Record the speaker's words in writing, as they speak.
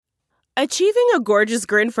Achieving a gorgeous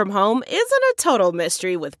grin from home isn't a total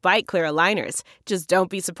mystery with Byte Clear aligners. Just don't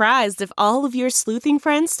be surprised if all of your sleuthing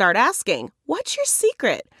friends start asking, "What's your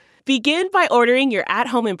secret?" Begin by ordering your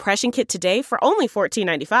at-home impression kit today for only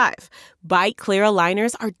 $14.95. Byte Clear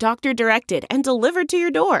aligners are doctor-directed and delivered to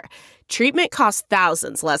your door. Treatment costs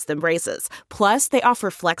thousands less than braces. Plus, they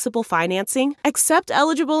offer flexible financing, accept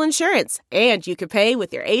eligible insurance, and you can pay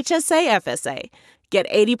with your HSA FSA. Get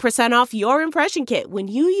 80% off your impression kit when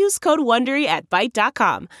you use code WONDERY at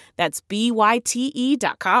Byte.com. That's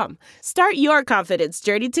BYTE.com. Start your confidence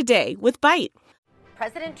journey today with Byte.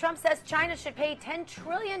 President Trump says China should pay $10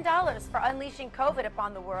 trillion for unleashing COVID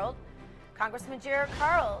upon the world. Congressman Jared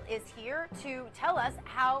Carl is here to tell us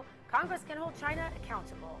how Congress can hold China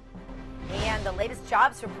accountable. And the latest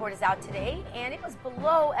jobs report is out today, and it was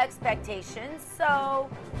below expectations. So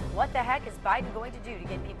what the heck is Biden going to do to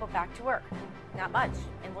get people back to work? Not much.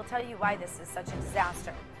 And we'll tell you why this is such a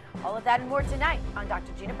disaster. All of that and more tonight on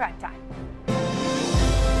Dr. Gina Primetime.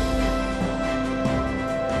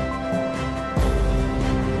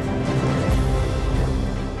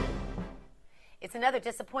 It's another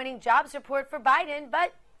disappointing jobs report for Biden,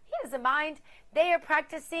 but he doesn't mind. They are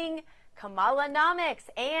practicing Kamalanomics,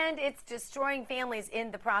 and it's destroying families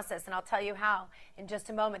in the process, and I'll tell you how in just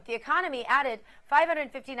a moment. The economy added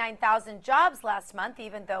 559,000 jobs last month,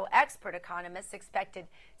 even though expert economists expected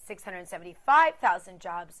 675,000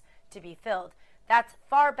 jobs to be filled. That's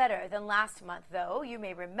far better than last month, though. You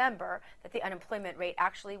may remember that the unemployment rate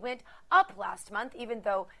actually went up last month, even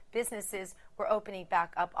though businesses were opening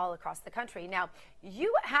back up all across the country. Now,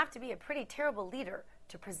 you have to be a pretty terrible leader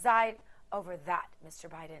to preside over that, Mr.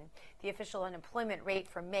 Biden. The official unemployment rate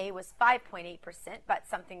for May was 5.8%, but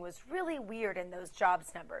something was really weird in those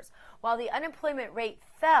jobs numbers. While the unemployment rate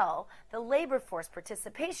fell, the labor force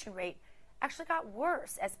participation rate actually got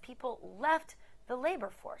worse as people left the labor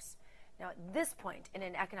force. Now, at this point in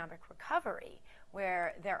an economic recovery,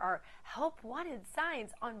 where there are help-wanted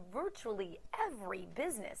signs on virtually every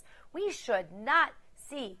business, we should not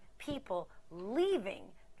see people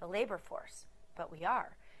leaving the labor force, but we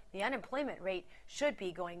are. The unemployment rate should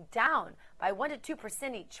be going down by 1 to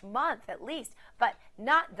 2% each month at least, but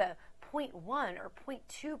not the 0.1 or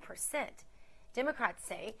 0.2%. Democrats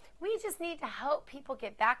say we just need to help people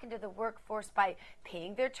get back into the workforce by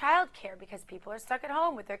paying their child care because people are stuck at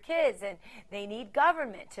home with their kids and they need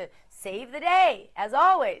government to save the day, as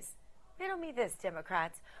always. Riddle me this,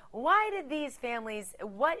 Democrats. Why did these families,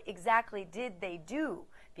 what exactly did they do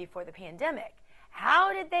before the pandemic?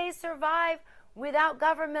 How did they survive without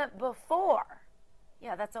government before?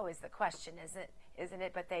 Yeah, that's always the question, isn't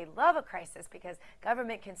it? But they love a crisis because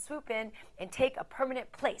government can swoop in and take a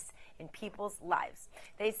permanent place in people's lives.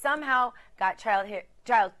 They somehow got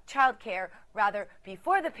child care rather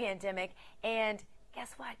before the pandemic, and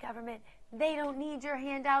guess what, government? They don't need your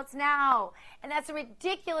handouts now. And that's a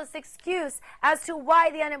ridiculous excuse as to why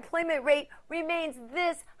the unemployment rate remains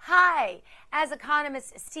this high. As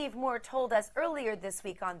economist Steve Moore told us earlier this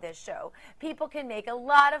week on this show, people can make a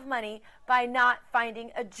lot of money by not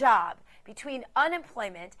finding a job. Between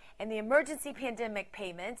unemployment and the emergency pandemic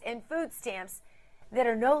payments and food stamps that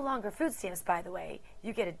are no longer food stamps, by the way,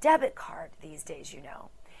 you get a debit card these days, you know.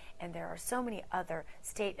 And there are so many other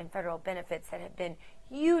state and federal benefits that have been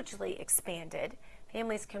hugely expanded.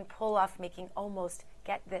 Families can pull off making almost,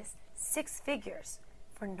 get this, 6 figures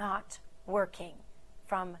for not working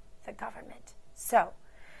from the government. So,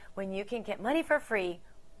 when you can get money for free,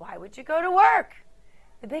 why would you go to work?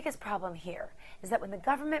 The biggest problem here is that when the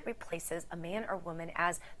government replaces a man or woman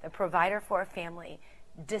as the provider for a family,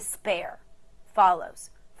 despair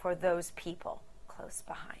follows for those people close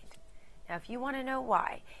behind. Now, if you want to know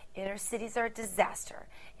why inner cities are a disaster,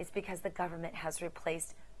 it's because the government has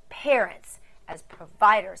replaced parents as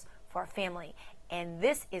providers for a family. And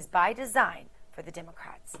this is by design for the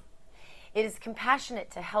Democrats. It is compassionate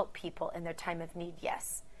to help people in their time of need,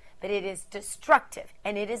 yes. But it is destructive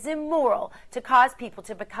and it is immoral to cause people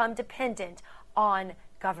to become dependent on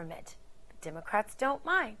government. But Democrats don't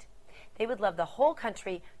mind. They would love the whole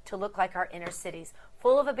country to look like our inner cities,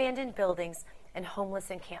 full of abandoned buildings and homeless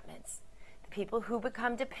encampments. People who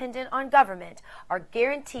become dependent on government are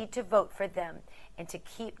guaranteed to vote for them and to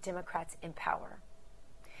keep Democrats in power.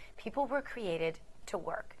 People were created to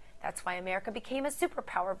work. That's why America became a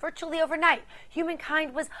superpower virtually overnight.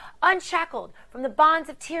 Humankind was unshackled from the bonds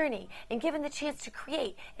of tyranny and given the chance to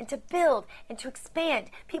create and to build and to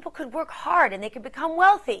expand. People could work hard and they could become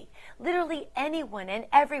wealthy. Literally anyone and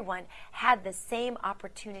everyone had the same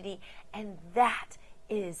opportunity, and that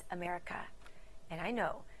is America. And I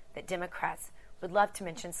know that Democrats would love to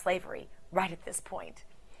mention slavery right at this point.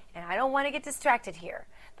 And I don't want to get distracted here,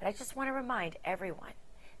 But I just want to remind everyone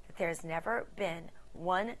that there has never been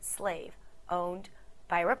one slave owned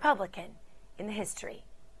by a Republican in the history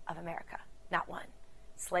of America. Not one.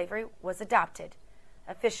 Slavery was adopted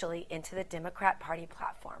officially into the Democrat Party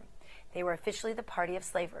platform. They were officially the party of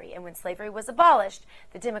slavery. And when slavery was abolished,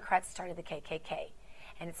 the Democrats started the KKK.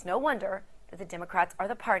 And it's no wonder that the Democrats are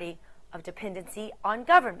the party of dependency on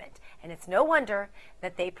government. And it's no wonder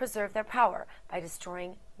that they preserve their power by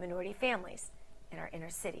destroying minority families in our inner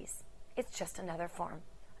cities. It's just another form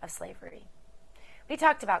of slavery. We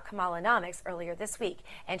talked about Kamalanomics earlier this week,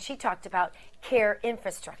 and she talked about care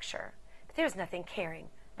infrastructure. But there's nothing caring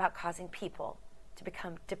about causing people to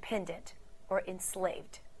become dependent or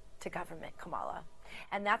enslaved to government, Kamala.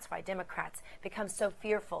 And that's why Democrats become so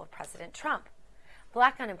fearful of President Trump.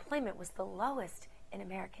 Black unemployment was the lowest in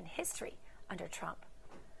American history under Trump.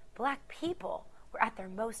 Black people were at their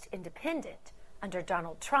most independent under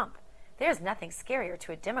Donald Trump. There's nothing scarier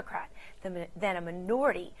to a Democrat than a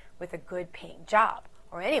minority with a good-paying job,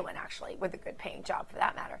 or anyone actually with a good-paying job for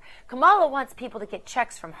that matter. Kamala wants people to get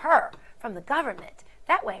checks from her, from the government.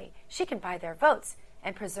 That way, she can buy their votes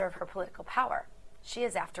and preserve her political power. She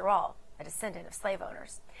is, after all, a descendant of slave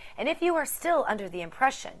owners. And if you are still under the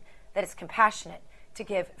impression that it's compassionate to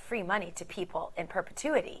give free money to people in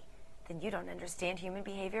perpetuity, then you don't understand human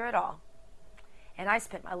behavior at all. And I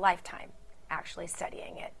spent my lifetime actually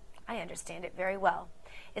studying it. I understand it very well.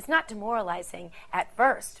 It's not demoralizing at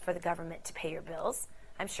first for the government to pay your bills.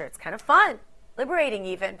 I'm sure it's kind of fun, liberating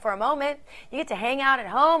even for a moment. You get to hang out at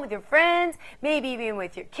home with your friends, maybe even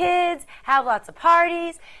with your kids, have lots of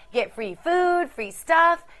parties, get free food, free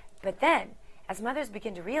stuff. But then, as mothers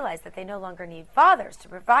begin to realize that they no longer need fathers to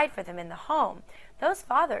provide for them in the home, those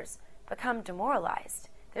fathers become demoralized.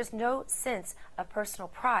 There's no sense of personal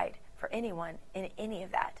pride for anyone in any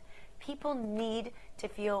of that. People need to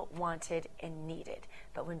feel wanted and needed.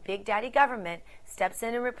 But when Big Daddy government steps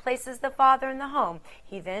in and replaces the father in the home,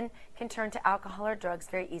 he then can turn to alcohol or drugs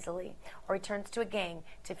very easily, or he turns to a gang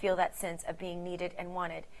to feel that sense of being needed and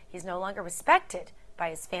wanted. He's no longer respected by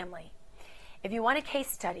his family. If you want a case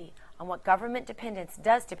study on what government dependence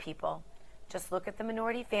does to people, just look at the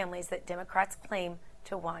minority families that Democrats claim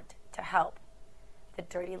to want to help. The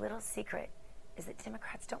dirty little secret is that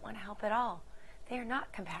Democrats don't want to help at all. They are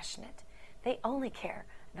not compassionate. They only care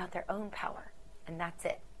about their own power, and that's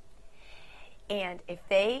it. And if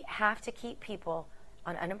they have to keep people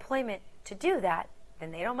on unemployment to do that,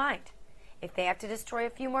 then they don't mind. If they have to destroy a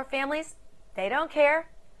few more families, they don't care.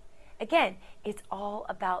 Again, it's all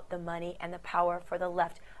about the money and the power for the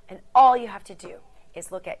left. And all you have to do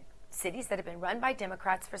is look at cities that have been run by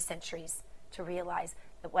Democrats for centuries to realize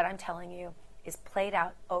that what I'm telling you is played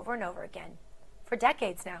out over and over again for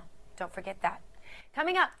decades now. Don't forget that.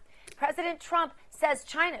 Coming up, President Trump says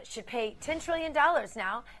China should pay $10 trillion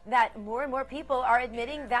now that more and more people are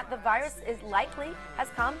admitting that the virus is likely has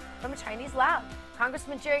come from a Chinese lab.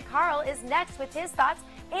 Congressman Jerry Carl is next with his thoughts.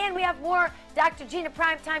 And we have more Dr. Gina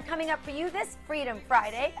Primetime coming up for you this Freedom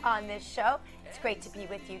Friday on this show. It's great to be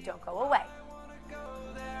with you. Don't go away.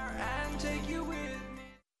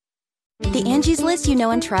 The Angie's List you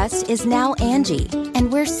know and trust is now Angie,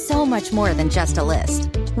 and we're so much more than just a list.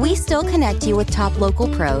 We still connect you with top local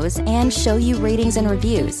pros and show you ratings and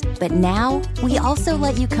reviews, but now we also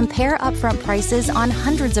let you compare upfront prices on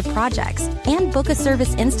hundreds of projects and book a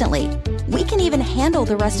service instantly. We can even handle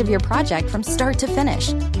the rest of your project from start to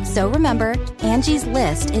finish. So remember, Angie's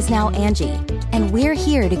List is now Angie, and we're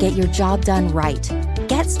here to get your job done right.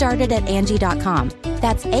 Get started at Angie.com.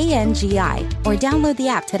 That's ANGI, or download the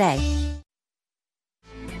app today.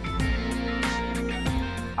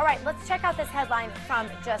 All right, let's check out this headline from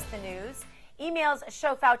Just the News. Emails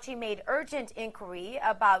show Fauci made urgent inquiry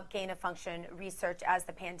about gain-of-function research as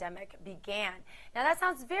the pandemic began. Now, that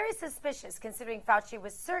sounds very suspicious considering Fauci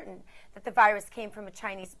was certain that the virus came from a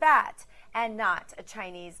Chinese bat and not a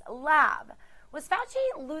Chinese lab. Was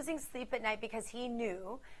Fauci losing sleep at night because he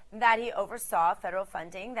knew that he oversaw federal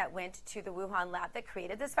funding that went to the Wuhan lab that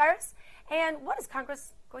created this virus? And what is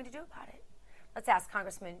Congress going to do about it? Let's ask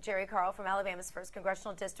Congressman Jerry Carl from Alabama's 1st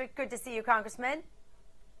Congressional District. Good to see you, Congressman.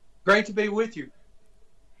 Great to be with you.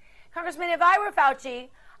 Congressman, if I were Fauci,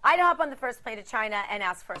 I'd hop on the first plane to China and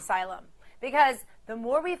ask for asylum. Because the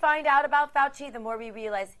more we find out about Fauci, the more we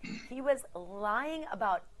realize he was lying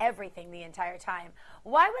about everything the entire time.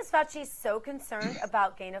 Why was Fauci so concerned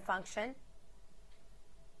about gain of function?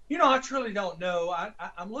 You know, I truly don't know.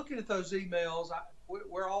 I'm looking at those emails.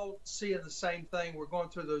 We're all seeing the same thing. We're going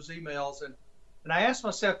through those emails. And I asked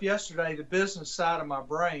myself yesterday, the business side of my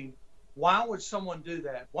brain, why would someone do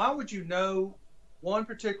that? Why would you know one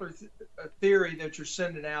particular theory that you're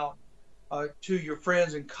sending out to your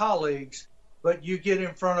friends and colleagues, but you get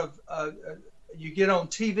in front of, you get on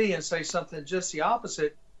TV and say something just the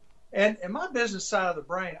opposite. And in my business side of the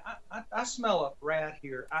brain, I smell a rat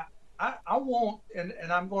here. I want, and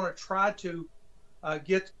I'm going to try to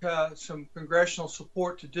get some congressional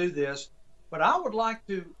support to do this, but I would like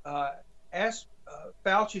to ask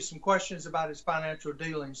Fauci some questions about his financial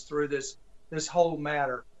dealings through this whole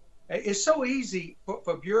matter. It's so easy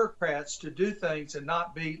for bureaucrats to do things and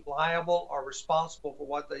not be liable or responsible for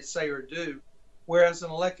what they say or do, whereas an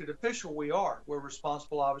elected official, we're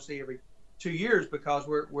responsible obviously every 2 years because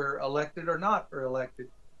we're elected or not elected.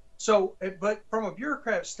 So, but from a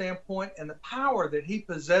bureaucrat standpoint and the power that he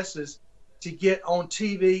possesses to get on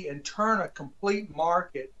TV and turn a complete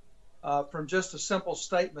market from just a simple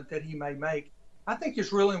statement that he may make, I think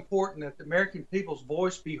it's really important that the American people's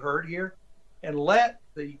voice be heard here, and let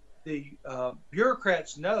the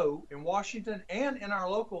bureaucrats know in Washington and in our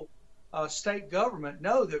local state government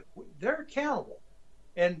know that they're accountable.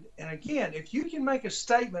 And again, if you can make a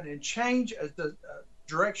statement and change the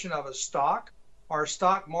direction of a stock or a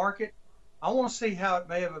stock market, I want to see how it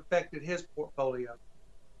may have affected his portfolio.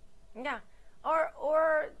 Yeah.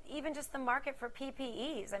 Or even just the market for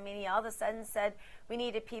PPEs. I mean, he all of a sudden said we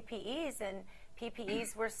needed PPEs, and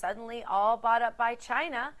PPEs were suddenly all bought up by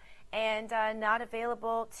China and not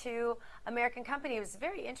available to American companies. It was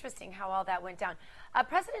very interesting how all that went down.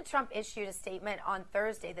 President Trump issued a statement on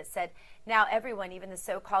Thursday that said now everyone, even the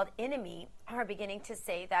so-called enemy, are beginning to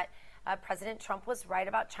say that President Trump was right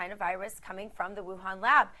about China virus coming from the Wuhan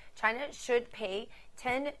lab. China should pay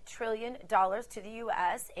 $10 trillion to the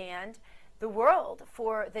U.S. and the world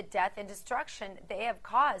for the death and destruction they have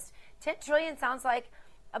caused. $10 trillion sounds like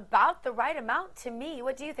about the right amount to me.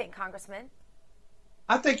 What do you think, Congressman?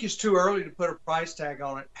 I think it's too early to put a price tag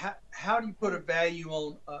on it. How do you put a value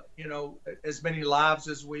on, as many lives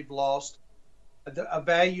as we've lost, a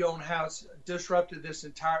value on how it's disrupted this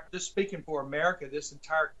entire, just speaking for America, this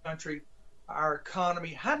entire country, our economy?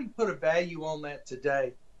 How do you put a value on that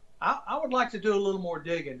today? I would like to do a little more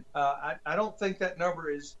digging. I don't think that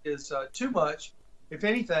number is too much. If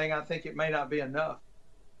anything, I think it may not be enough.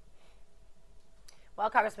 Well,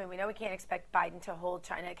 Congressman, we know we can't expect Biden to hold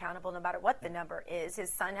China accountable no matter what the number is.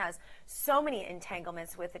 His son has so many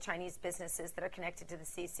entanglements with the Chinese businesses that are connected to the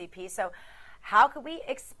CCP. So how could we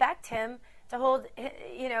expect him to hold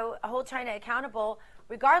China accountable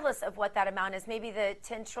regardless of what that amount is? Maybe the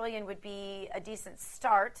 10 trillion would be a decent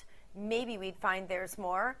start. Maybe we'd find there's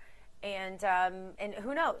more. And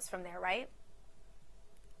who knows from there, right?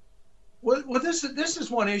 Well, this is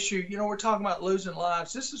one issue. We're talking about losing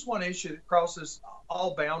lives. This is one issue that crosses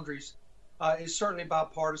all boundaries. Is certainly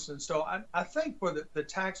bipartisan. So I think for the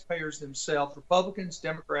taxpayers themselves, Republicans,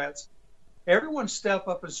 Democrats, everyone step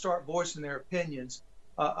up and start voicing their opinions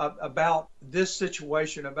about this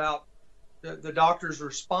situation, about the doctor's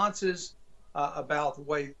responses, about the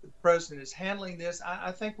way the president is handling this.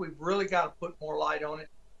 I think we've really got to put more light on it,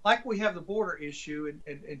 like we have the border issue,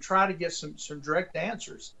 and try to get some direct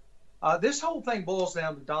answers. This whole thing boils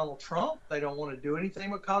down to Donald Trump. They don't want to do anything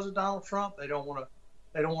because of Donald Trump. They don't want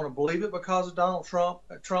to believe it because of Donald Trump.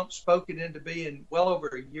 Trump spoke it into being well over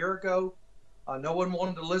a year ago. No one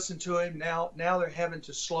wanted to listen to him. Now they're having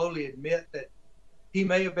to slowly admit that he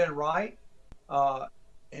may have been right.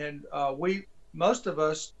 Most of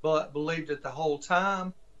us believed it the whole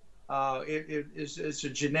time. It's a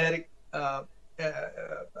genetic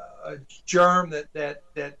germ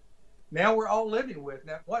that now we're all living with.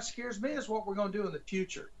 Now, what scares me is what we're going to do in the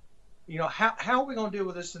future. How are we going to deal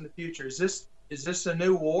with this in the future? Is this a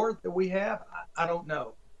new war that we have? I don't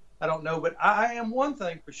know. But I am one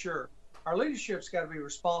thing for sure. Our leadership's got to be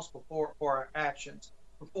responsible for our actions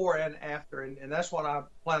before and after, and that's what I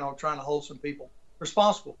plan on trying to hold some people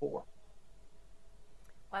responsible for.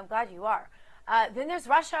 Well, I'm glad you are. Then there's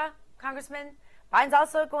Russia, Congressman. Biden's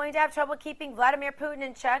also going to have trouble keeping Vladimir Putin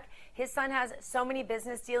in check. His son has so many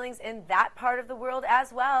business dealings in that part of the world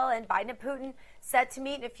as well, and Biden and Putin set to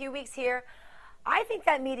meet in a few weeks here. I think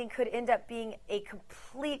that meeting could end up being a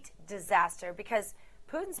complete disaster because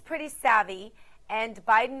Putin's pretty savvy, and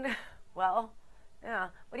Biden, well, yeah.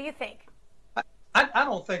 What do you think? I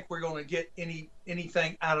don't think we're going to get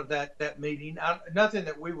anything out of that meeting. Nothing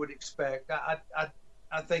that we would expect.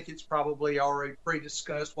 I think it's probably already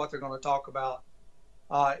pre-discussed what they're going to talk about.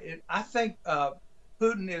 I think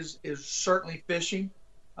Putin is certainly fishing.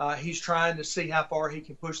 He's trying to see how far he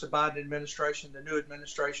can push the Biden administration, the new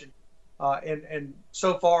administration, and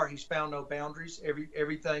so far he's found no boundaries.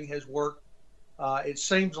 Everything has worked. It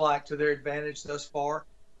seems like to their advantage thus far.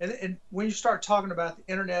 And when you start talking about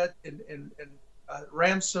the internet and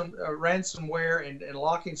ransomware and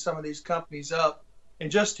locking some of these companies up. And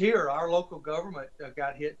just here, our local government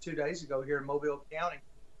got hit 2 days ago here in Mobile County.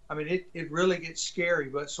 I mean, it really gets scary.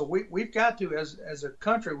 But so we've got to, as a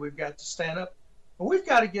country, we've got to stand up. And we've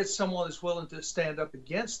got to get someone that's willing to stand up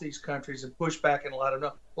against these countries and push back and let them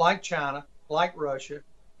know, like China, like Russia,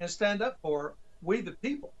 and stand up for we the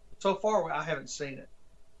people. So far, I haven't seen it.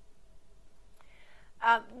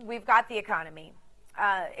 We've got the economy.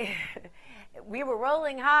 We were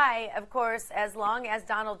rolling high, of course, as long as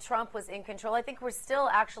Donald Trump was in control. I think we're still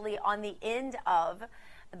actually on the end of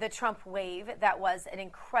the Trump wave. That was an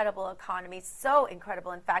incredible economy, so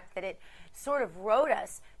incredible, in fact, that it sort of rode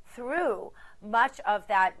us through much of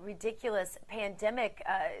that ridiculous pandemic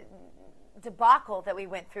debacle that we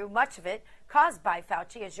went through, much of it caused by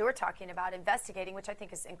Fauci, as you're talking about, investigating, which I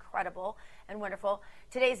think is incredible and wonderful.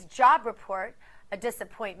 Today's job report, a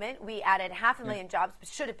disappointment. We added 500,000 jobs, but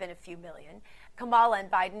should have been a few million. Kamala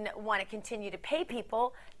and Biden want to continue to pay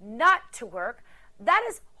people not to work. That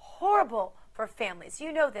is horrible for families.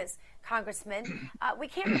 You know this, Congressman. We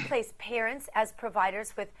can't replace parents as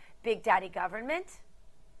providers with big daddy government.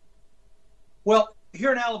 Well,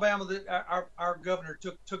 here in Alabama, our governor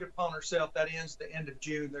took it upon herself. That ends the end of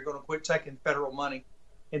June. They're going to quit taking federal money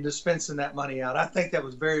and dispensing that money out. I think that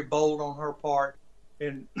was very bold on her part.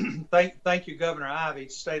 And thank you, Governor Ivey,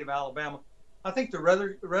 state of Alabama. I think the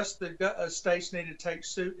rest of the states need to take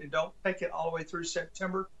suit and don't take it all the way through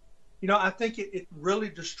September. You know, I think it really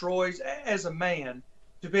destroys, as a man,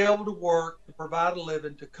 to be able to work, to provide a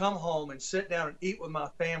living, to come home and sit down and eat with my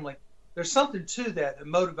family. There's something to that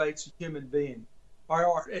motivates a human being,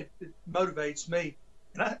 or it motivates me.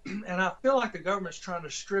 And I feel like the government's trying to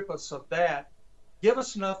strip us of that, give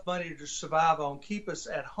us enough money to survive on, keep us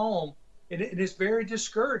at home. And it is very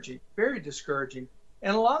discouraging, very discouraging.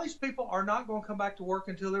 And a lot of these people are not going to come back to work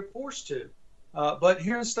until they're forced to. But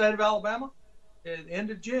here in the state of Alabama, at the end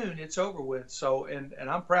of June, it's over with. So, and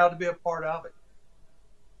I'm proud to be a part of it.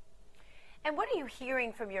 And what are you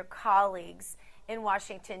hearing from your colleagues in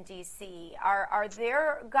Washington, D.C.? Are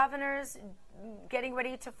their governors getting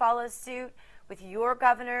ready to follow suit with your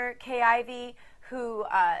governor, Kay Ivey, who,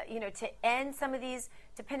 to end some of these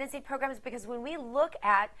dependency programs? Because when we look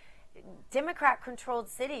at Democrat-controlled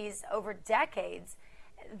cities over decades,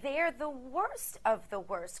 they're the worst of the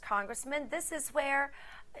worst, Congressman. This is where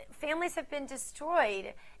families have been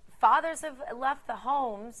destroyed. Fathers have left the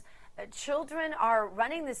homes. Children are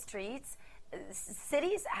running the streets.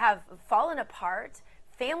 Cities have fallen apart.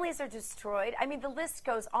 Families are destroyed. I mean, the list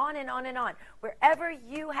goes on and on and on. Wherever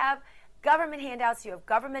you have government handouts, you have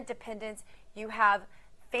government dependence, you have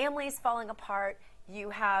families falling apart,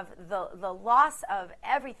 you have the loss of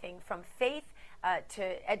everything from faith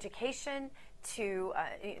to education to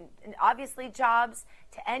obviously jobs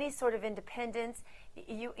to any sort of independence.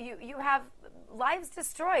 You have lives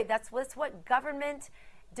destroyed. That's what government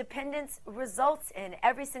dependence results in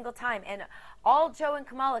every single time. And all Joe and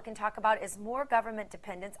Kamala can talk about is more government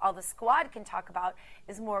dependence. All the squad can talk about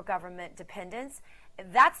is more government dependence.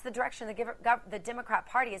 That's the direction the Democrat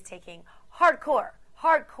Party is taking. Hard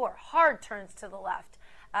turns to the left.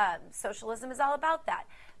 Socialism is all about that.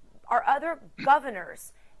 Are other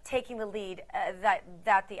governors taking the lead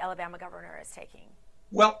that the Alabama governor is taking?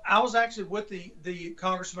 Well, I was actually with the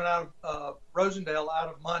congressman out of Rosendale out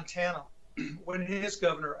of Montana when his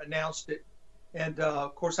governor announced it. And,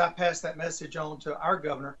 of course, I passed that message on to our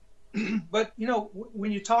governor. But,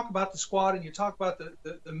 when you talk about the squad and you talk about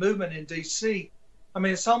the movement in D.C., I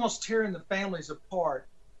mean, it's almost tearing the families apart.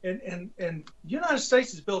 And the United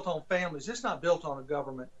States is built on families. It's not built on a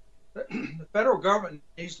government. The federal government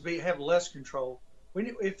needs to have less control.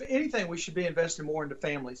 If anything, we should be investing more into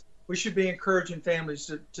families. We should be encouraging families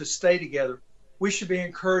to stay together. We should be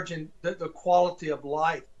encouraging the quality of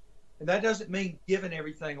life. And that doesn't mean giving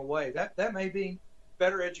everything away. That may be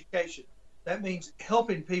better education. That means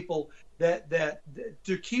helping people that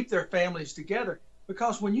to keep their families together.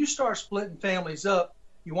 Because when you start splitting families up,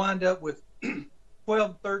 you wind up with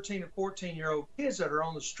 12, 13, and 14-year-old kids that are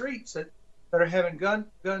on the streets that are having gun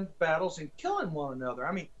battles and killing one another.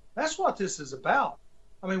 I mean, that's what this is about.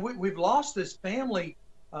 I mean, we've lost this family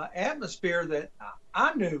atmosphere that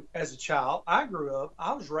I knew as a child. I grew up.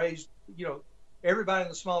 I was raised, everybody in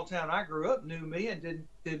the small town I grew up knew me and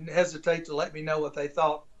didn't hesitate to let me know what they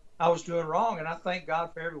thought I was doing wrong. And I thank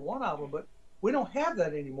God for every one of them. But we don't have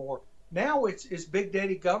that anymore. Now it's big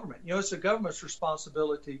daddy government. It's the government's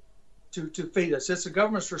responsibility to feed us. It's the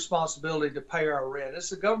government's responsibility to pay our rent. It's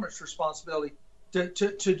the government's responsibility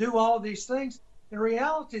to do all of these things. In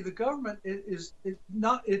reality, the government it's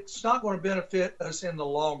not going to benefit us in the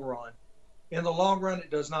long run. In the long run,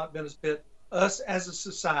 it does not benefit us as a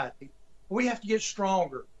society. We have to get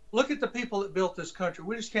stronger. Look at the people that built this country.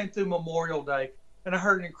 We just came through Memorial Day, and I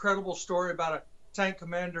heard an incredible story about a tank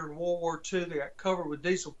commander in World War II that got covered with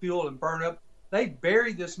diesel fuel and burned up. They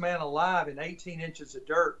buried this man alive in 18 inches of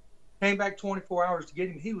dirt. Came back 24 hours to get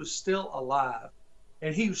him. He was still alive.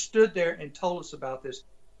 And he stood there and told us about this.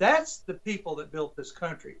 That's the people that built this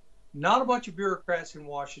country. Not a bunch of bureaucrats in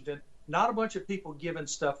Washington, not a bunch of people giving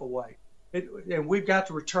stuff away. And we've got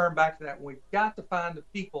to return back to that. We've got to find the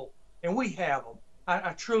people, and we have them.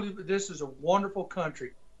 I truly, this is a wonderful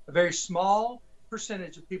country. A very small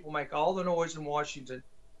percentage of people make all the noise in Washington.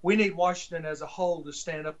 We need Washington as a whole to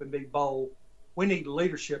stand up and be bold. We need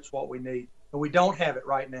leadership's what we need, and we don't have it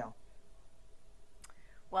right now.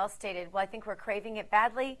 Well stated. Well, I think we're craving it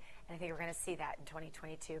badly, and I think we're going to see that in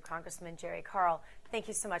 2022. Congressman Jerry Carl, thank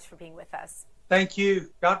you so much for being with us. Thank you.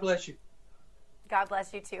 God bless you. God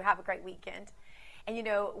bless you, too. Have a great weekend. And, you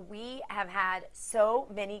know, we have had so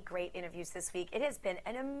many great interviews this week. It has been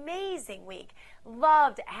an amazing week.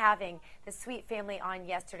 Loved having the Sweet family on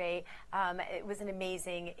yesterday. It was an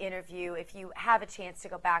amazing interview. If you have a chance to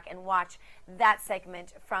go back and watch that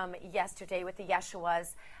segment from yesterday with the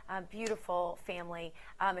Yeshuas, beautiful family,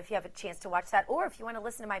 if you have a chance to watch that, or if you want to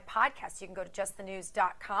listen to my podcast, you can go to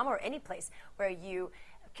justthenews.com or any place where you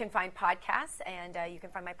can find podcasts, and you can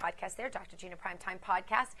find my podcast there, Dr. Gina Primetime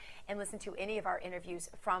Podcast, and listen to any of our interviews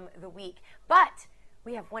from the week. But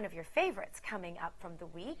we have one of your favorites coming up from the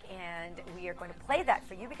week, and we are going to play that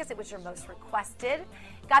for you because it was your most requested.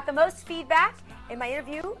 Got the most feedback in my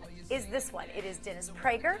interview is this one. It is Dennis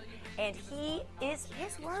Prager, and his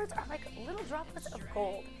words are like little droplets of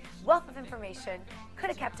gold. Wealth of information. Could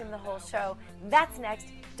have kept him the whole show. That's next.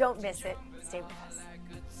 Don't miss it. Stay with us.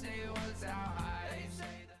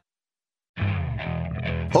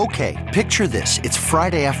 Okay, picture this. It's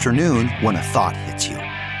Friday afternoon when a thought hits you.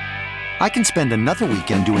 I can spend another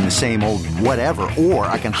weekend doing the same old whatever, or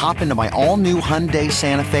I can hop into my all-new Hyundai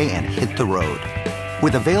Santa Fe and hit the road.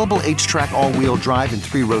 With available H-Track all-wheel drive and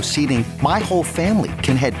 3-row seating, my whole family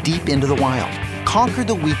can head deep into the wild. Conquer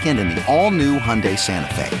the weekend in the all-new Hyundai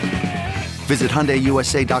Santa Fe. Visit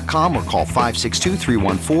HyundaiUSA.com or call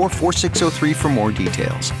 562-314-4603 for more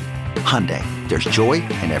details. Hyundai, there's joy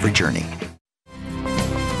in every journey.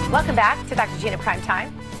 Welcome back to Dr. Gina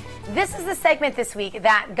Primetime. This is the segment this week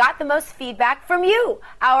that got the most feedback from you,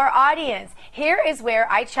 our audience. Here is where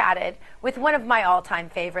I chatted with one of my all-time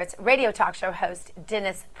favorites, radio talk show host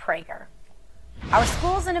Dennis Prager. Our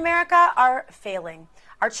schools in America are failing.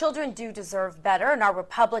 Our children do deserve better, and our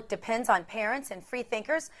republic depends on parents and free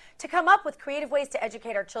thinkers to come up with creative ways to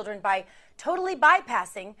educate our children by totally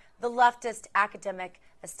bypassing the leftist academic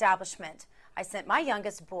establishment. I sent my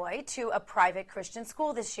youngest boy to a private Christian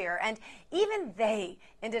school this year, and even they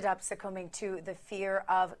ended up succumbing to the fear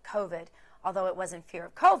of COVID. Although it wasn't fear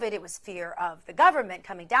of COVID, it was fear of the government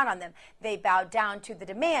coming down on them. They bowed down to the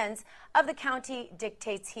demands of the county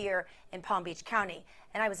dictates here in Palm Beach County,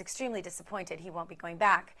 and I was extremely disappointed he won't be going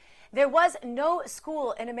back. There was no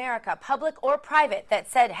school in America, public or private, that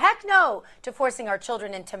said heck no to forcing our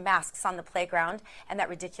children into masks on the playground and that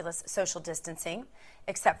ridiculous social distancing,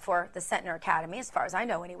 except for the Sentner Academy, as far as I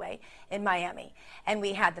know anyway, in Miami. And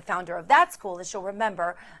we had the founder of that school, as you'll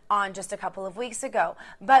remember, on just a couple of weeks ago.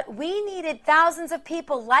 But we needed thousands of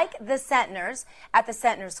people like the Sentners at the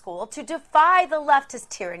Sentner School to defy the leftist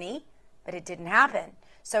tyranny, but it didn't happen.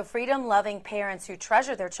 So freedom-loving parents who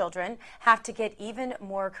treasure their children have to get even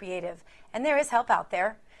more creative. And there is help out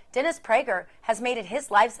there. Dennis Prager has made it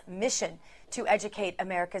his life's mission to educate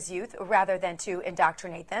America's youth rather than to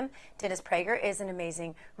indoctrinate them. Dennis Prager is an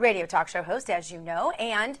amazing radio talk show host, as you know,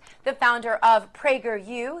 and the founder of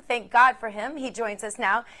PragerU. Thank God for him. He joins us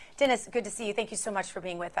now. Dennis, good to see you. Thank you so much for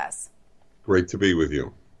being with us. Great to be with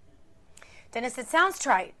you. Dennis, it sounds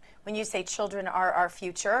trite when you say children are our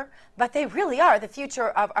future, but they really are the future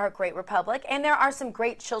of our great republic. And there are some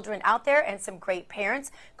great children out there and some great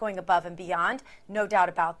parents going above and beyond, no doubt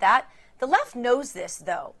about that. The left knows this,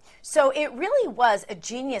 though. So it really was a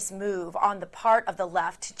genius move on the part of the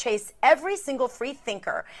left to chase every single free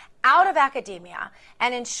thinker out of academia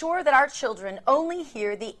and ensure that our children only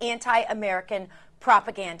hear the anti-American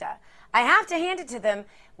propaganda. I have to hand it to them.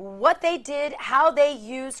 What they did, how they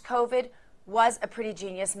used COVID, was a pretty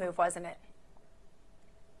genius move, wasn't it?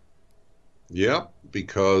 Yeah,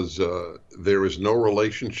 because there is no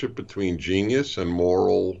relationship between genius and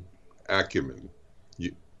moral acumen.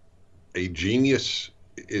 Genius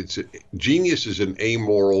is an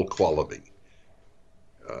amoral quality.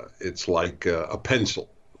 It's like a pencil.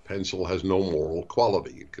 A pencil has no moral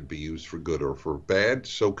quality. It could be used for good or for bad.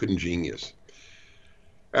 So can genius.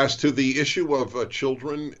 As to the issue of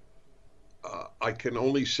children, I can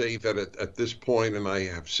only say that at this point, and I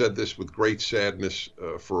have said this with great sadness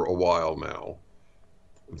for a while now,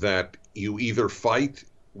 that you either fight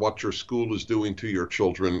what your school is doing to your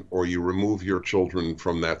children or you remove your children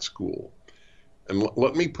from that school. And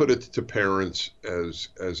let me put it to parents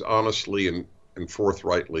as honestly and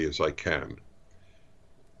forthrightly as I can.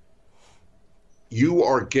 You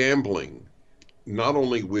are gambling not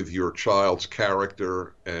only with your child's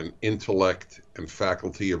character and intellect and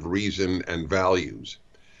faculty of reason and values,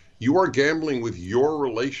 you are gambling with your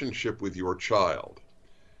relationship with your child.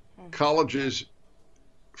 Colleges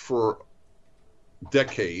for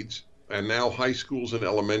decades, and now high schools and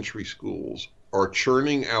elementary schools, are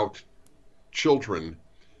churning out children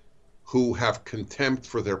who have contempt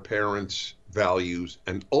for their parents' values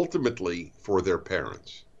and ultimately for their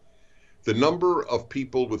parents. The number of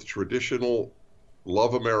people with traditional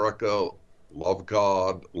love America, love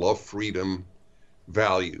God, love freedom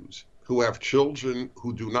values who have children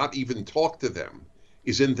who do not even talk to them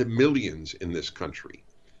is in the millions in this country.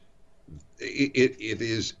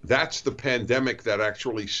 That's the pandemic that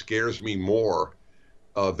actually scares me more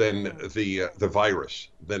than the virus,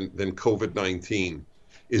 than COVID-19,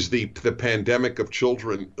 is the pandemic of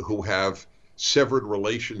children who have severed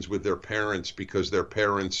relations with their parents because their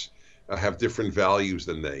parents have different values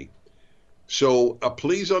than they. So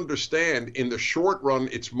please understand, in the short run,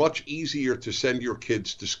 it's much easier to send your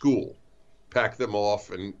kids to school, pack them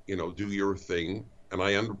off and, do your thing. And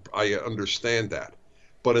I understand that.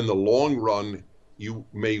 But in the long run, you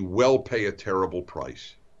may well pay a terrible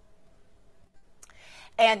price.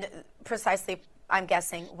 And precisely, I'm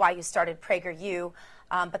guessing, why you started PragerU,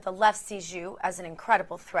 but the left sees you as an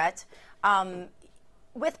incredible threat.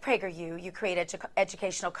 With PragerU, you create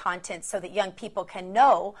educational content so that young people can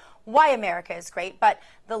know why America is great, but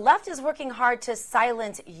the left is working hard to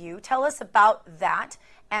silence you. Tell us about that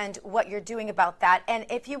and what you're doing about that. And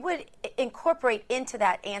if you would incorporate into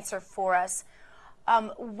that answer for us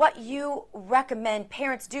what you recommend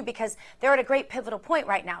parents do, because they're at a great pivotal point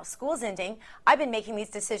right now. School's ending. I've been making these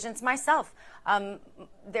decisions myself.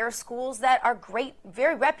 There are schools that are great,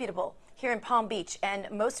 very reputable here in Palm Beach, and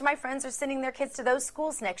most of my friends are sending their kids to those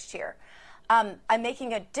schools next year. I'm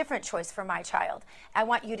making a different choice for my child. I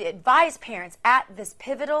want you to advise parents at this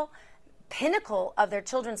pivotal pinnacle of their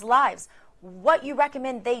children's lives what you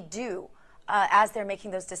recommend they do as they're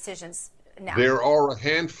making those decisions now. There are a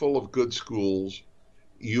handful of good schools.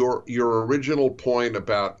 Your original point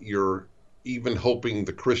about your even hoping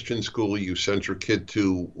the Christian school you sent your kid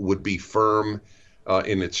to would be firm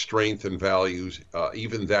in its strength and values,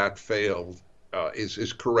 even that failed,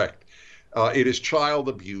 is correct. It is child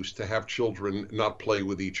abuse to have children not play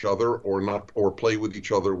with each other or play with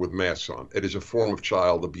each other with masks on. It is a form of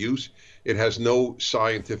child abuse. It has no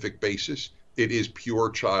scientific basis. It is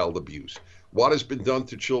pure child abuse. What has been done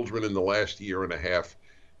to children in the last year and a half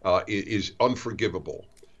is unforgivable.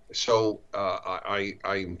 So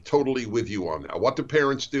I'm totally with you on that. What do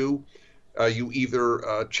parents do? You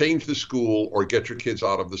either change the school or get your kids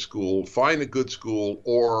out of the school, find a good school,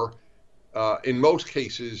 or in most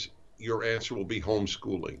cases, your answer will be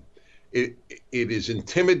homeschooling. It is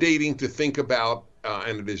intimidating to think about,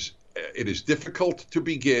 and it is difficult to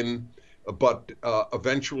begin, but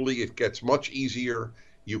eventually it gets much easier.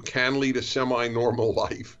 You can lead a semi-normal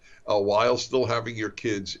life while still having your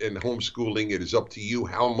kids in homeschooling. It is up to you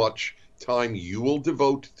how much time you will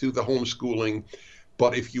devote to the homeschooling.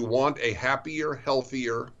 But if you want a happier,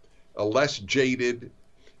 healthier, a less jaded,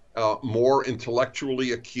 more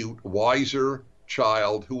intellectually acute, wiser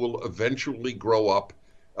child who will eventually grow up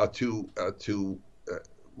to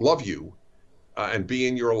love you and be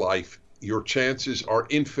in your life, your chances are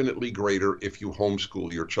infinitely greater if you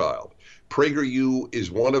homeschool your child. PragerU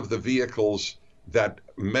is one of the vehicles that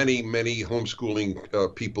many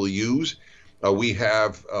homeschooling people use. We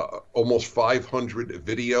have almost 500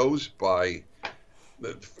 videos by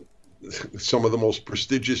some of the most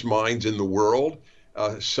prestigious minds in the world,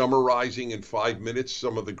 summarizing in 5 minutes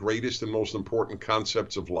some of the greatest and most important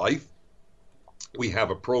concepts of life. We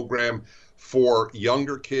have a program for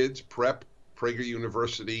younger kids, PrEP, Prager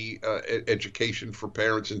University education for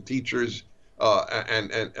parents and teachers,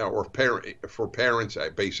 for parents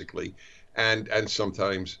basically, and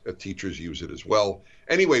sometimes teachers use it as well.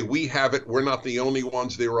 Anyway, we have it. We're not the only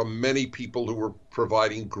ones. There are many people who are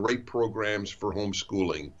providing great programs for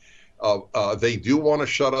homeschooling. They do want to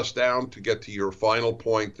shut us down. To get to your final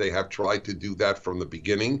point, they have tried to do that from the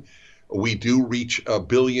beginning. We do reach 1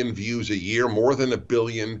 billion views a year, more than 1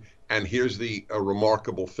 billion. And here's the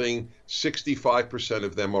remarkable thing, 65%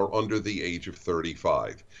 of them are under the age of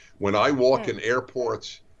 35. When I walk in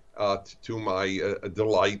airports, to my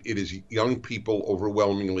delight, it is young people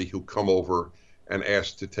overwhelmingly who come over and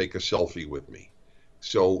ask to take a selfie with me.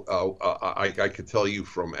 So I could tell you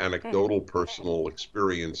from anecdotal personal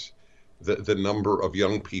experience the number of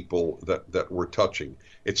young people that we're touching.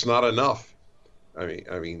 It's not enough. I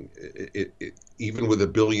mean, even with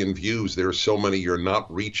 1 billion views, there are so many you're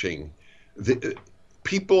not reaching.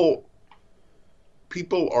 People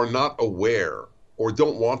are not aware or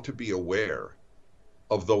don't want to be aware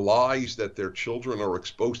of the lies that their children are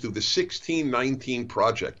exposed to. The 1619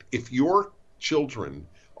 Project. If your children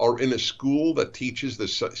are in a school that teaches the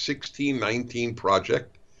 1619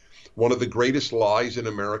 Project, one of the greatest lies in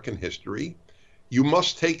American history, you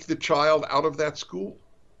must take the child out of that school.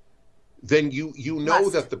 Then you know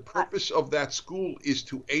that the purpose of that school is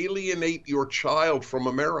to alienate your child from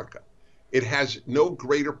America. It has no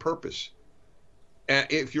greater purpose.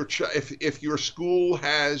 If your school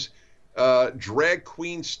has drag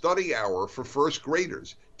queen study hour for first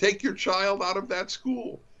graders, take your child out of that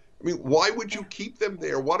school. I mean, why would you keep them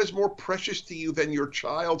there? What is more precious to you than your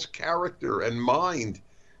child's character and mind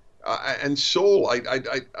and soul?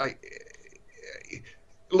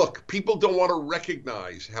 Look, people don't want to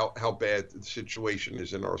recognize how bad the situation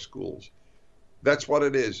is in our schools. That's what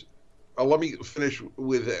it is. Let me finish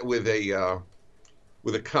with a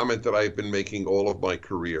comment that I've been making all of my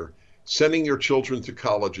career. Sending your children to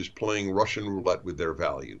college is playing Russian roulette with their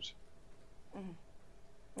values. Mm-hmm.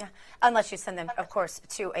 Yeah, unless you send them, of course,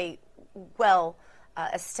 to a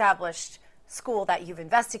well-established school that you've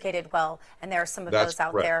investigated well, and there are some of those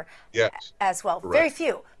out there as well. Correct. Very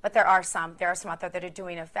few, but there are some. There are some out there that are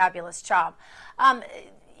doing a fabulous job.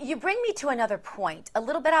 You bring me to another point, a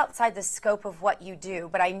little bit outside the scope of what you do,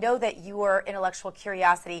 but I know that your intellectual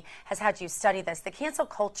curiosity has had you study this. The cancel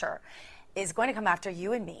culture is going to come after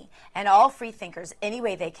you and me and all free thinkers any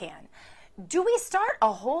way they can. Do we start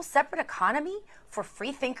a whole separate economy for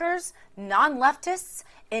free thinkers, non-leftists,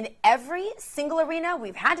 in every single arena?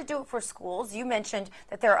 We've had to do it for schools. You mentioned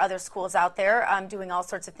that there are other schools out there doing all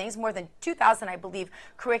sorts of things. More than 2,000, I believe,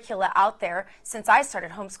 curricula out there since I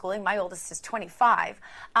started homeschooling. My oldest is 25.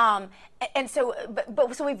 And so,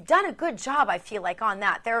 so we've done a good job, I feel like, on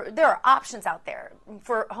that. There are options out there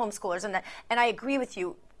for homeschoolers, and I agree with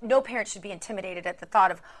you. No parent should be intimidated at the thought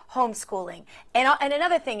of homeschooling. And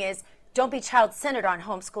another thing is, don't be child-centered on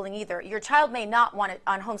homeschooling either. Your child may not want it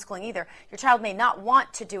on homeschooling either. Your child may not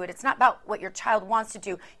want to do it. It's not about what your child wants to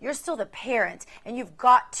do. You're still the parent, and you've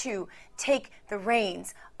got to take the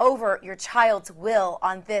reins over your child's will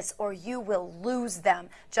on this, or you will lose them,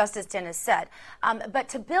 just as Dennis said. But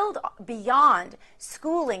to build beyond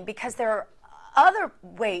schooling, because there are other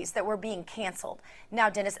ways that we're being canceled now,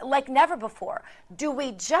 Dennis, like never before. Do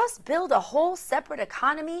we just build a whole separate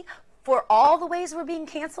economy for all the ways we're being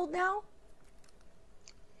canceled now?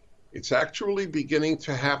 It's actually beginning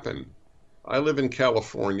to happen. I live in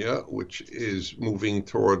California, which is moving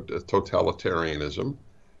toward totalitarianism,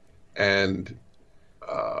 and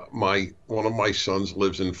one of my sons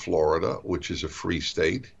lives in Florida, which is a free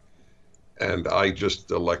state, and I just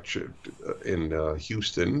lectured in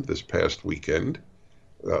Houston this past weekend,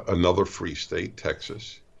 another free state,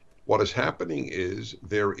 Texas. What is happening is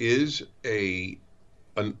there is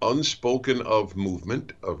an unspoken of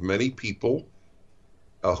movement of many people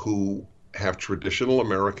who have traditional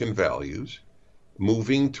American values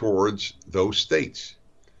moving towards those states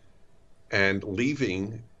and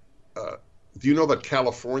leaving. Do you know that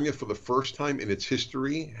California, for the first time in its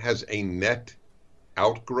history, has a net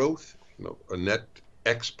outgrowth, a net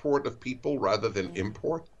export of people rather than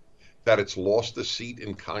import? That it's lost a seat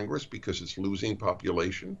in Congress because it's losing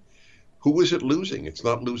population? Who is it losing? It's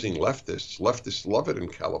not losing leftists. Leftists love it in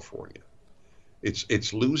California.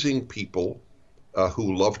 It's losing people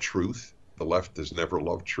who love truth. The left has never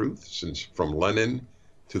loved truth, since from Lenin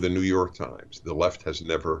to the New York Times. The left has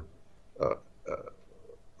never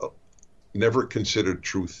considered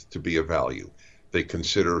truth to be a value. They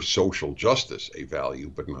consider social justice a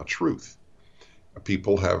value, but not truth.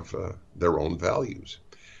 People have their own values.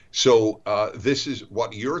 So this is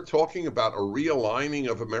what you're talking about, a realigning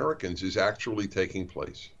of Americans is actually taking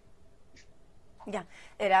place. Yeah,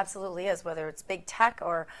 it absolutely is, whether it's big tech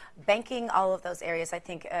or banking, all of those areas. I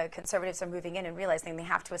think conservatives are moving in and realizing they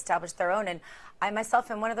have to establish their own. And I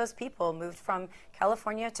myself am one of those people, moved from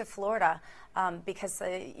California to Florida because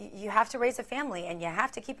you have to raise a family and you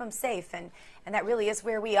have to keep them safe. And that really is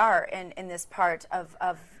where we are in this part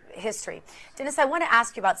of history. Dennis, I want to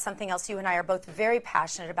ask you about something else you and I are both very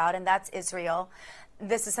passionate about, and that's Israel.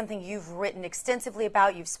 This is something you've written extensively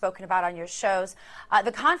about, you've spoken about on your shows.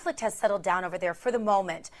 The conflict has settled down over there for the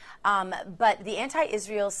moment, but the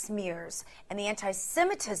anti-Israel smears and the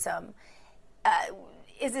anti-Semitism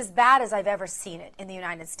is as bad as I've ever seen it in the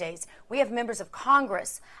United States. We have members of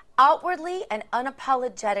Congress outwardly and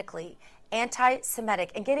unapologetically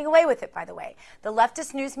anti-Semitic and getting away with it, by the way. The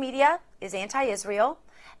leftist news media is anti-Israel,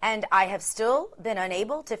 and I have still been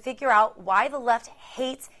unable to figure out why the left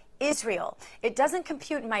hates Israel. It doesn't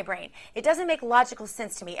compute in my brain. It doesn't make logical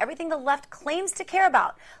sense to me. Everything the left claims to care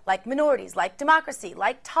about, like minorities, like democracy,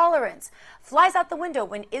 like tolerance, flies out the window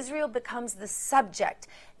when Israel becomes the subject.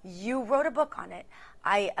 You wrote a book on it.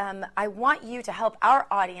 I want you to help our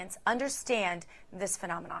audience understand this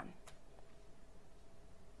phenomenon.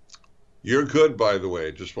 You're good, by the way.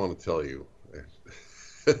 I just want to tell you.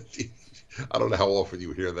 I don't know how often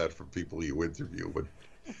you hear that from people you interview, but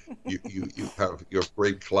you have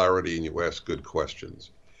great clarity and you ask good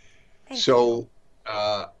questions. Thank you.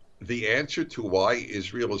 The answer to why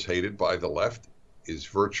Israel is hated by the left is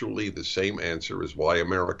virtually the same answer as why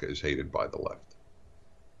America is hated by the left.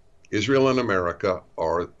 Israel and America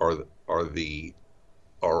are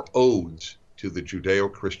odes to the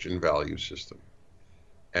Judeo-Christian value system,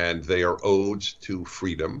 and they are odes to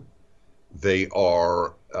freedom. They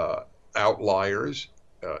are outliers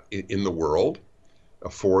in the world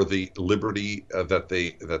for the liberty that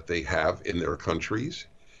they have in their countries,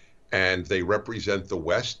 and they represent the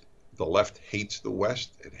West. The left hates the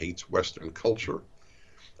West. It hates Western culture.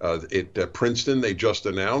 At Princeton, they just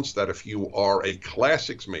announced that if you are a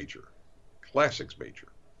classics major,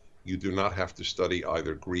 you do not have to study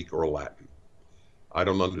either Greek or Latin. I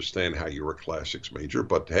don't understand how you're a classics major,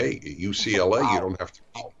 but hey, at UCLA,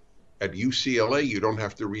 you don't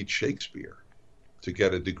have to read Shakespeare to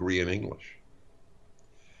get a degree in English.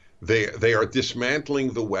 They are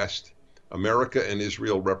dismantling the West. America and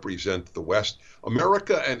Israel represent the West.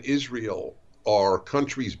 America and Israel are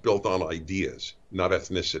countries built on ideas, not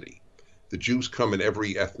ethnicity. The Jews come in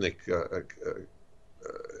every ethnic.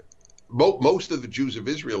 Most of the Jews of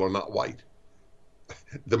Israel are not white.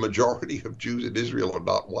 The majority of Jews in Israel are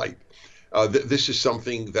not white. This is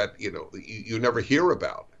something that you never hear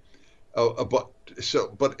about. But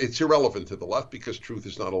it's irrelevant to the left because truth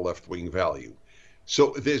is not a left-wing value.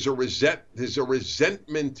 So there's a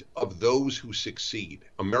resentment of those who succeed.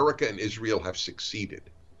 America and Israel have succeeded,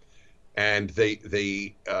 and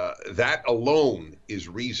that alone is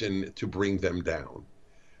reason to bring them down.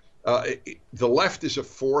 The left is a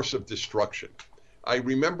force of destruction. I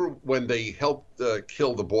remember when they helped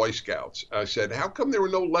kill the Boy Scouts, I said, how come there were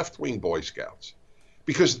no left-wing Boy Scouts?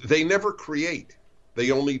 Because they never create,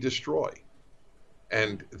 they only destroy.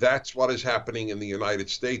 And that's what is happening in the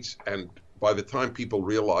United States. And by the time people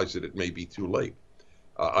realize it may be too late.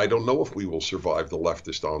 I don't know if we will survive the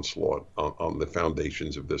leftist onslaught on the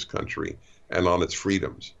foundations of this country and on its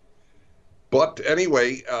freedoms. But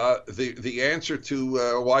anyway, the answer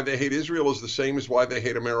to why they hate Israel is the same as why they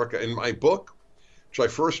hate America. In my book, which I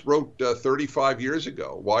first wrote 35 years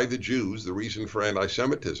ago, Why the Jews, the Reason for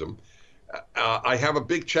Anti-Semitism, I have a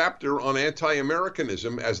big chapter on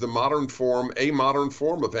anti-Americanism as a modern form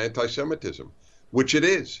of anti-Semitism, which it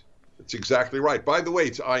is. It's exactly right. By the way,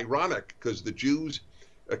 it's ironic because the Jews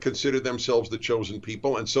consider themselves the chosen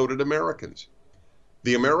people, and so did Americans.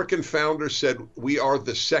 The American founder said, we are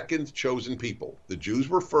the second chosen people. The Jews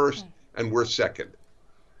were first, and we're second.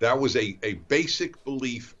 That was a basic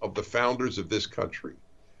belief of the founders of this country.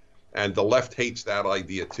 And the left hates that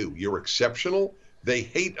idea, too. You're exceptional. They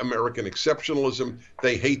hate American exceptionalism.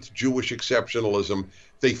 They hate Jewish exceptionalism.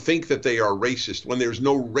 They think that they are racist when there's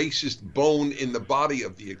no racist bone in the body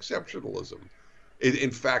of the exceptionalism.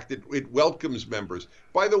 In fact, it welcomes members.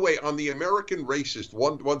 By the way, on the American racist,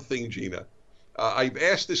 one thing, Gina, I've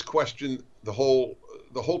asked this question the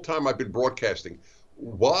whole time I've been broadcasting.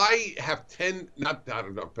 Why have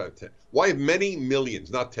why have many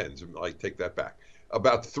millions, not tens, I take that back,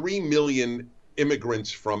 about 3 million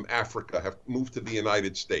immigrants from Africa have moved to the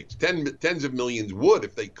United States? Tens of millions would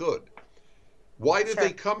if they could. Why did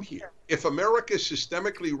they come here? If America is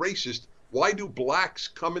systemically racist, why do blacks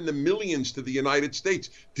come in the millions to the United States?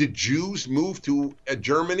 Did Jews move to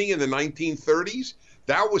Germany in the 1930s?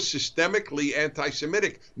 That was systemically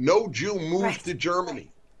anti-Semitic. No Jew moved to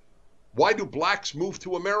Germany. Why do blacks move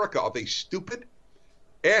to America? Are they stupid?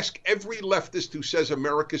 Ask every leftist who says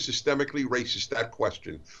America is systemically racist that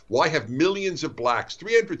question. Why have millions of blacks,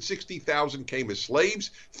 360,000 came as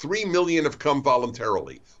slaves, 3 million have come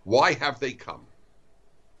voluntarily? Why have they come?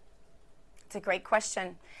 It's a great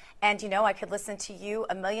question. And I could listen to you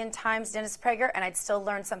a million times, Dennis Prager, and I'd still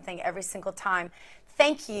learn something every single time.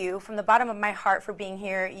 thank you from the bottom of my heart for being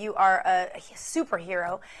here. You are a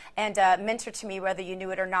superhero and a mentor to me, whether you knew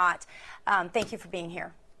it or not. Thank you for being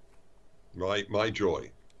here. My joy.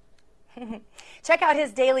 Check out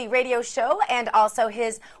his daily radio show and also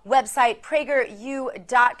his website,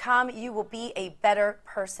 PragerU.com. You will be a better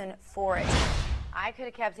person for it. I could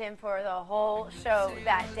have kept him for the whole show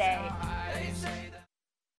that day.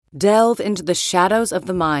 Delve into the shadows of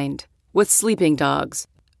the mind with Sleeping Dogs,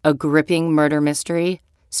 a gripping murder mystery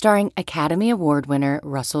starring Academy Award winner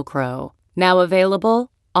Russell Crowe. Now available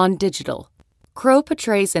on digital. Crowe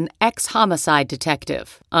portrays an ex-homicide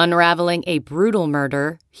detective, unraveling a brutal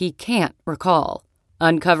murder he can't recall.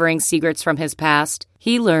 Uncovering secrets from his past,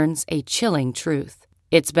 he learns a chilling truth.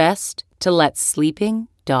 It's best to let sleeping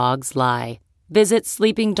dogs lie. Visit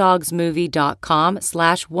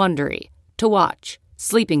sleepingdogsmovie.com/Wondery to watch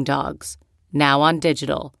Sleeping Dogs, now on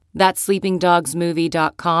digital. That's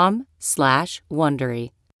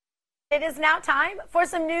sleepingdogsmovie.com/Wondery. It is now time for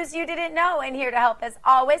some news you didn't know, and here to help as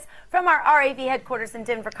always from our RAV headquarters in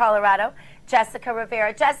Denver, Colorado, Jessica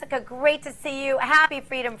Rivera. Jessica, great to see you. Happy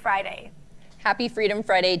Freedom Friday. Happy Freedom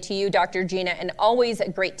Friday to you, Dr. Gina, and always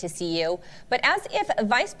great to see you. But as if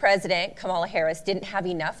Vice President Kamala Harris didn't have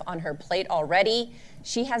enough on her plate already,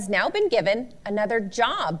 she has now been given another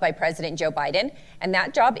job by President Joe Biden, and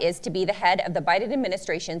that job is to be the head of the Biden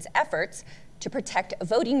administration's efforts to protect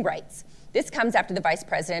voting rights. This comes after the vice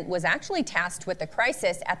president was actually tasked with the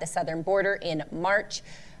crisis at the southern border in March.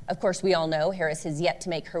 Of course, we all know Harris has yet to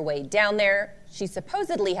make her way down there. She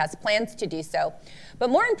supposedly has plans to do so. But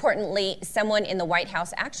more importantly, someone in the White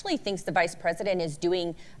House actually thinks the vice president is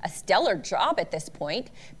doing a stellar job at this point,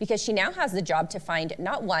 because she now has the job to find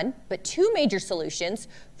not one, but two major solutions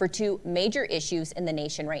for two major issues in the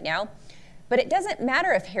nation right now. But it doesn't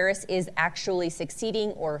matter if Harris is actually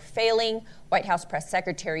succeeding or failing. White House Press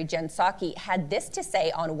Secretary Jen Psaki had this to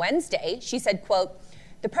say on Wednesday. She said, quote,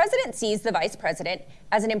 "The president sees the vice president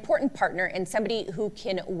as an important partner and somebody who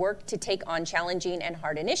can work to take on challenging and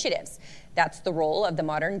hard initiatives. That's the role of the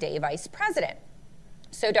modern day vice president."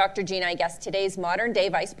 So Dr. Gina, I guess today's modern day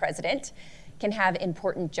vice president can have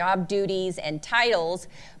important job duties and titles,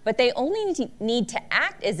 but they only need to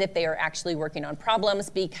act as if they are actually working on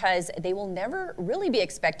problems, because they will never really be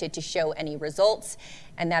expected to show any results.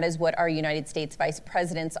 And that is what our United States vice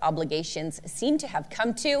president's obligations seem to have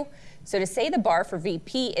come to. So to say the bar for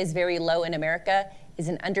VP is very low in America is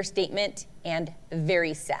an understatement and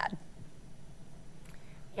very sad.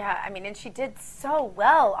 Yeah, I mean, and she did so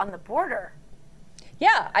well on the border.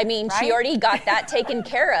 Yeah, I mean, right? She already got that taken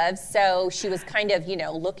care of, so she was kind of,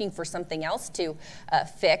 looking for something else to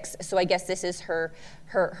fix. So I guess this is her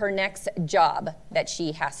next job that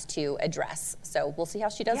she has to address. So we'll see how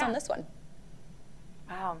she does on this one.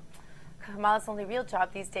 Wow. Kamala's only real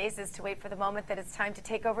job these days is to wait for the moment that it's time to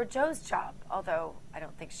take over Joe's job, although I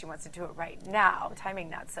don't think she wants to do it right now. Timing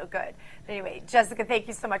not so good. But anyway, Jessica, thank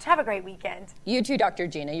you so much. Have a great weekend. You too, Dr.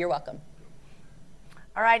 Gina. You're welcome.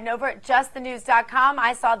 All right, and over at justthenews.com,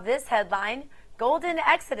 I saw this headline: Golden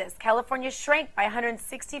Exodus. California shrank by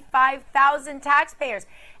 165,000 taxpayers,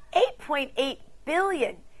 $8.8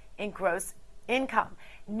 billion in gross income.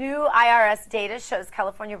 New IRS data shows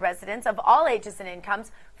California residents of all ages and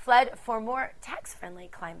incomes fled for more tax-friendly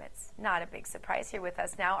climates. Not a big surprise. Here with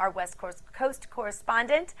us now, our West Coast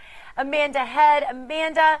correspondent, Amanda Head.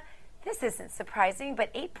 Amanda, this isn't surprising,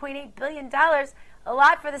 but $8.8 billion, a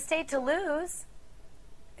lot for the state to lose.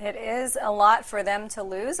 It is a lot for them to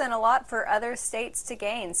lose and a lot for other states to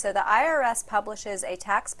gain. So the IRS publishes a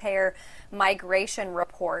taxpayer migration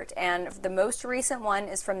report, and the most recent one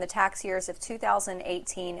is from the tax years of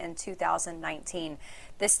 2018 and 2019.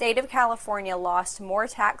 The state of California lost more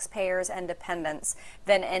taxpayers and dependents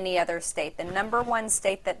than any other state. The number one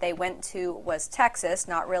state that they went to was Texas.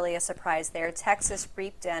 Not really a surprise there. Texas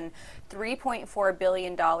reaped in $3.4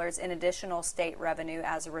 billion in additional state revenue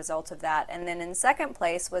as a result of that. And then in second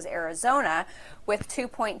place was Arizona with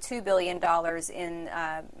 $2.2 billion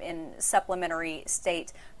in supplementary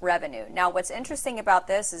state revenue. Now, what's interesting about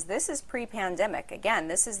this is pre-pandemic. Again,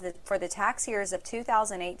 this is for the tax years of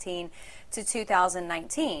 2018 to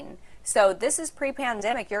 2019. So this is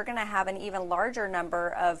pre-pandemic. You're going to have an even larger number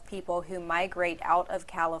of people who migrate out of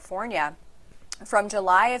California. From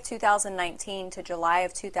July of 2019 to July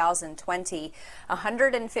of 2020,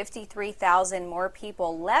 153,000 more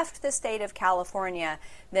people left the state of California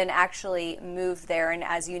than actually moved there. And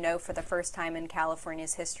as you know, for the first time in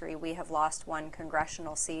California's history, we have lost one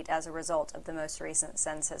congressional seat as a result of the most recent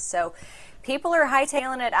census. So people are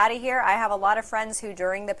hightailing it out of here. I have a lot of friends who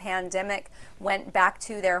during the pandemic went back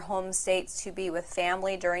to their home states to be with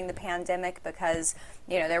family during the pandemic because,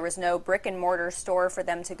 there was no brick and mortar store for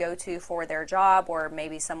them to go to for their job, or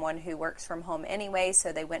maybe someone who works from home anyway,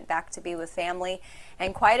 so they went back to be with family.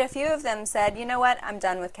 And quite a few of them said, you know what, I'm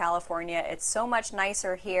done with California. It's so much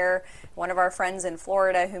nicer here. One of our friends in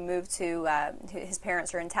Florida who moved to, his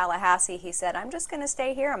parents are in Tallahassee, he said, I'm just going to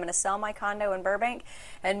stay here. I'm going to sell my condo in Burbank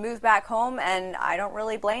and move back home, and I don't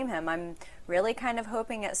really blame him. I'm really kind of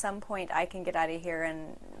hoping at some point I can get out of here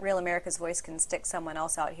and Real America's Voice can stick someone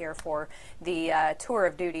else out here for the tour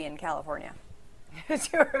of duty in California.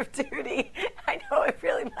 Tour of duty. I know it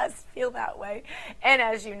really must feel that way. And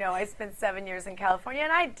as you know, I spent 7 years in California,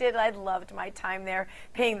 and I loved my time there,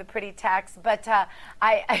 paying the pretty tax. But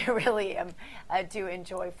I really do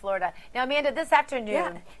enjoy Florida. Now, Amanda, this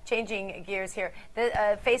afternoon, changing gears here,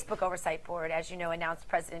 the Facebook Oversight Board, as you know, announced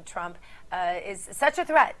President Trump is such a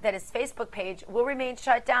threat that his Facebook page will remain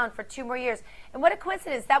shut down for 2 more years. And what a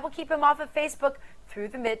coincidence. That will keep him off of Facebook through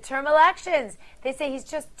the midterm elections. They say he's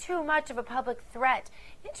just too much of a public threat.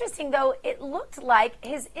 Interesting, though, it looked like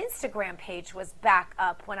his Instagram page was back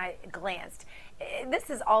up when I glanced. This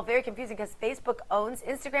is all very confusing because Facebook owns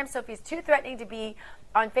Instagram, so if he's too threatening to be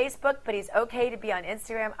on Facebook, but he's okay to be on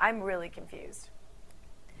Instagram, I'm really confused.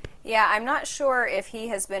 Yeah, I'm not sure if he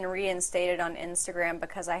has been reinstated on Instagram,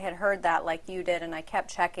 because I had heard that like you did, and I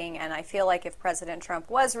kept checking, and I feel like if President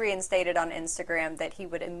Trump was reinstated on Instagram that he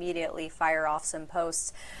would immediately fire off some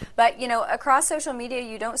posts. But, across social media,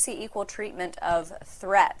 you don't see equal treatment of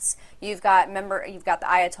threats. You've got the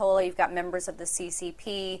Ayatollah, you've got members of the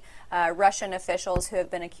CCP, Russian officials who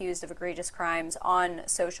have been accused of egregious crimes on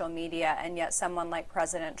social media, and yet someone like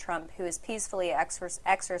President Trump, who is peacefully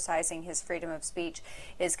exercising his freedom of speech,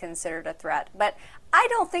 is considered a threat. But I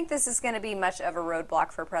don't think this is going to be much of a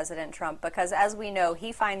roadblock for President Trump, because as we know,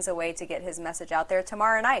 he finds a way to get his message out there.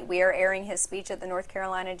 Tomorrow night, we are airing his speech at the North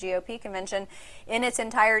Carolina GOP convention in its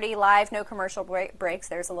entirety, live, no commercial breaks.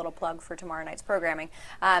 There's a little plug for tomorrow night's programming,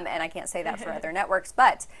 and I can't say that for other networks,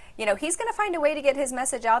 but he's going to find a way to get his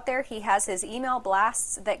message out there. He has his email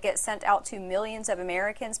blasts that get sent out to millions of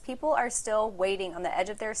Americans. People are still waiting on the edge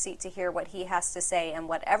of their seat to hear what he has to say, and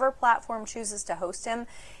whatever platform chooses to host him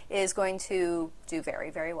is going to do very,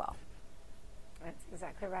 very well. That's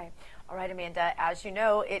exactly right. All right, Amanda, as you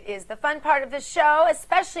know, it is the fun part of the show,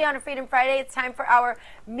 especially on a Freedom Friday. It's time for our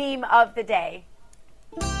meme of the day.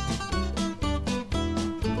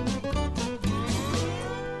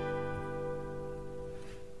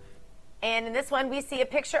 And in this one, we see a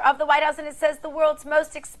picture of the White House, and it says the world's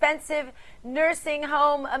most expensive nursing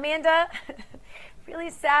home. Amanda, really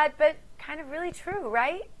sad, but kind of really true,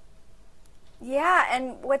 right? Yeah,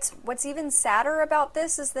 and what's even sadder about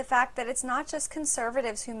this is the fact that it's not just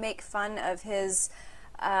conservatives who make fun of his,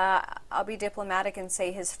 I'll be diplomatic and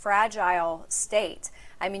say his fragile state.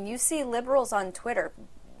 I mean, you see liberals on Twitter,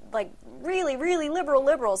 like really, really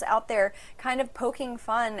liberals out there kind of poking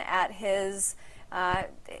fun at his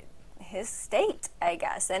state, I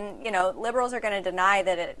guess. And, liberals are going to deny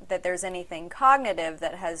that there's anything cognitive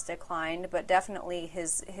that has declined, but definitely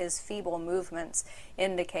his feeble movements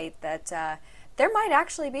indicate that there might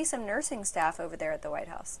actually be some nursing staff over there at the White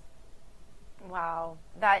House. Wow,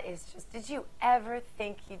 that is just, did you ever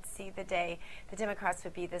think you'd see the day the Democrats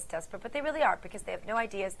would be this desperate? But they really are, because they have no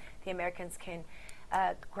ideas the Americans can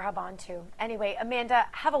grab onto. Anyway, Amanda,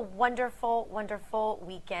 have a wonderful, wonderful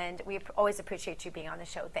weekend. We always appreciate you being on the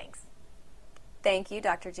show. Thanks. Thank you,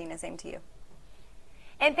 Dr. Gina. Same to you.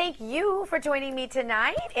 And thank you for joining me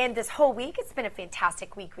tonight and this whole week. It's been a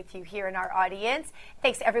fantastic week with you here in our audience.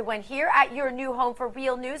 Thanks to everyone here at your new home for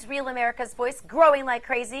Real News, Real America's Voice, growing like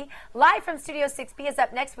crazy. Live from Studio 6B is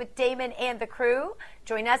up next with Damon and the crew.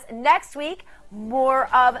 Join us next week. More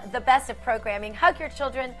of the best of programming. Hug your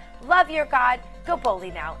children. Love your God. Go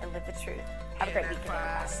boldly now and live the truth. Have a great weekend,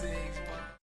 everybody.